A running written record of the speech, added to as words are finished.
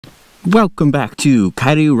Welcome back to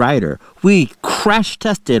Kaido Rider. We crash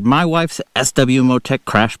tested my wife's Sw-Motech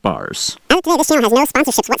crash bars. As of today, this channel has no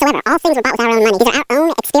sponsorships whatsoever. All things were bought with our own money. These are our own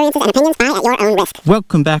experiences and opinions. Buy at your own risk.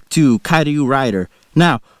 Welcome back to Kaido Rider.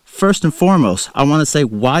 Now, first and foremost, I want to say,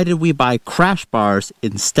 why did we buy crash bars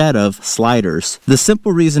instead of sliders? The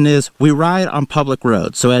simple reason is we ride on public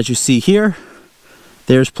roads. So as you see here,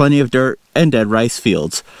 there's plenty of dirt and dead rice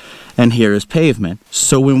fields. And here is pavement.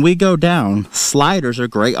 So when we go down, sliders are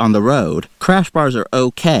great on the road. Crash bars are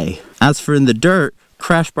okay. As for in the dirt,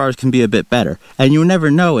 crash bars can be a bit better. And you never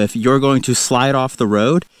know if you're going to slide off the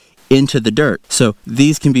road into the dirt. So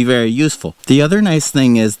these can be very useful. The other nice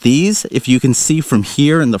thing is these, if you can see from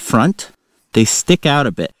here in the front, they stick out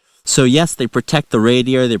a bit. So yes, they protect the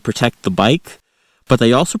radiator, they protect the bike, but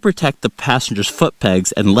they also protect the passenger's foot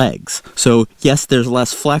pegs and legs. So yes, there's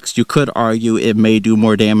less flex. You could argue it may do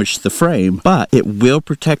more damage to the frame, but it will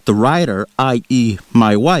protect the rider, i.e.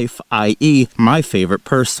 my wife, i.e. my favorite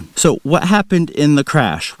person. So what happened in the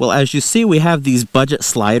crash? Well, as you see, we have these budget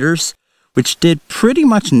sliders, which did pretty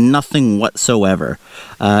much nothing whatsoever.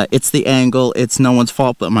 It's the angle, it's no one's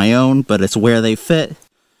fault but my own, but it's where they fit,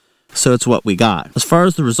 so it's what we got. As far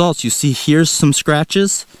as the results, you see here's some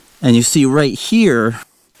scratches, and you see right here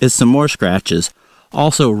is some more scratches.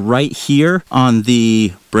 Also right here on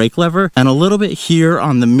the brake lever, and a little bit here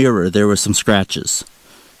on the mirror, there were some scratches.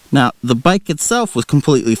 Now, the bike itself was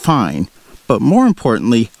completely fine, but more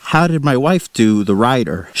importantly, how did my wife do the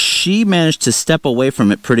rider? She managed to step away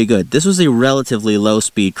from it pretty good. This was a relatively low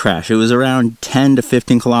speed crash. It was around 10 to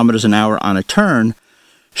 15 kilometers an hour on a turn.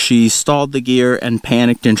 She stalled the gear and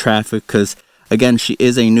panicked in traffic because, again, she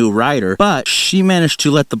is a new rider, but she managed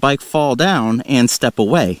to let the bike fall down and step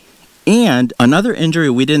away. And another injury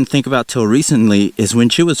we didn't think about till recently is when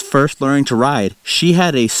she was first learning to ride, she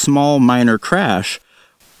had a small minor crash,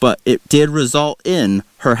 but it did result in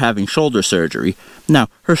her having shoulder surgery. Now,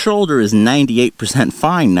 her shoulder is 98%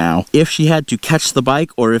 fine now. If she had to catch the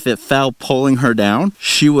bike or if it fell pulling her down,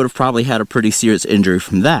 she would have probably had a pretty serious injury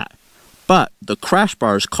from that. But the crash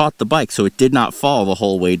bars caught the bike, so it did not fall the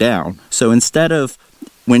whole way down. So instead of,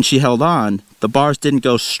 when she held on, the bars didn't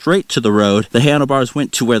go straight to the road, the handlebars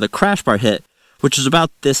went to where the crash bar hit, which was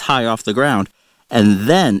about this high off the ground, and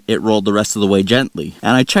then it rolled the rest of the way gently.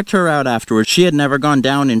 And I checked her out afterwards. She had never gone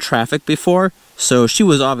down in traffic before, so she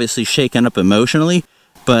was obviously shaken up emotionally,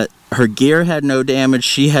 but her gear had no damage,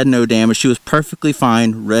 she had no damage, she was perfectly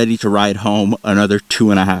fine, ready to ride home another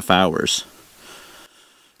 2.5 hours.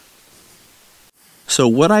 So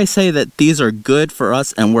would I say that these are good for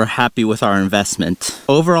us and we're happy with our investment?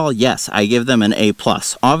 Overall, yes, I give them an A+.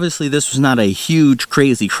 Obviously, this was not a huge,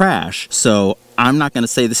 crazy crash, so I'm not going to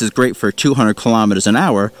say this is great for 200 kilometers an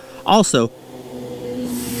hour. Also,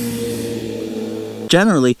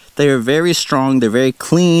 generally, they are very strong, they're very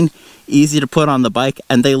clean, easy to put on the bike,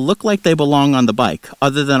 and they look like they belong on the bike.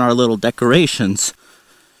 Other than our little decorations,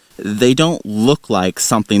 they don't look like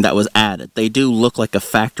something that was added. They do look like a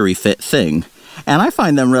factory fit thing. And I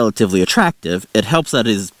find them relatively attractive. It helps that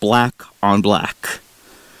it is black on black.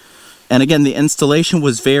 And again, the installation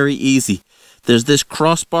was very easy. There's this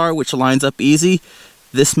crossbar which lines up easy,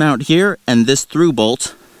 this mount here, and this through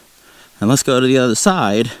bolt. And let's go to the other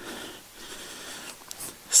side.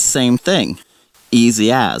 Same thing. Easy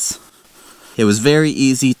as. It was very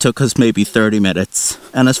easy, took us maybe 30 minutes.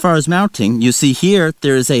 And as far as mounting, you see here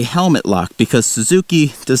there is a helmet lock because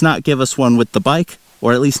Suzuki does not give us one with the bike,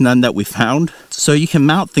 or at least none that we found. So you can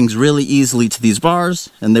mount things really easily to these bars,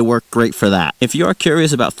 and they work great for that. If you are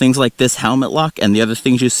curious about things like this helmet lock and the other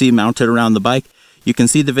things you see mounted around the bike, you can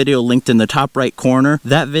see the video linked in the top right corner.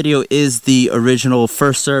 That video is the original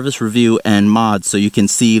first service review and mod, so you can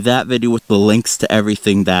see that video with the links to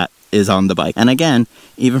everything that is on the bike. And again,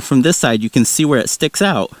 even from this side, you can see where it sticks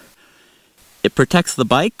out. It protects the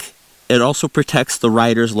bike, it also protects the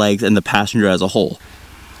rider's legs and the passenger as a whole,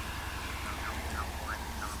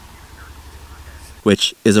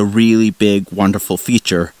 which is a really big, wonderful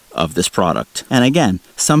feature of this product. And again,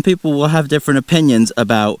 some people will have different opinions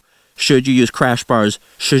about should you use crash bars,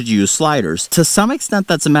 should you use sliders. To some extent,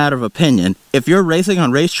 that's a matter of opinion. If you're racing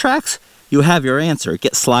on racetracks, you have your answer,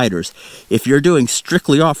 get sliders. If you're doing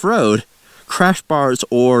strictly off-road, crash bars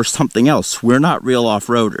or something else. We're not real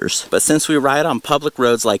off-roaders. But since we ride on public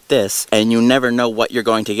roads like this, and you never know what you're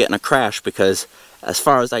going to get in a crash because, as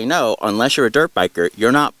far as I know, unless you're a dirt biker,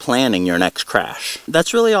 you're not planning your next crash.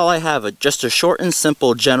 That's really all I have, just a short and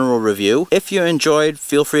simple general review. If you enjoyed,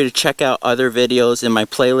 feel free to check out other videos in my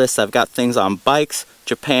playlist. I've got things on bikes,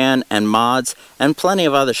 Japan, and mods, and plenty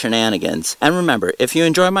of other shenanigans. And remember, if you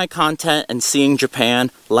enjoy my content and seeing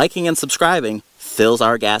Japan, liking and subscribing fills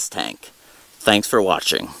our gas tank. Thanks for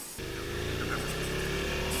watching.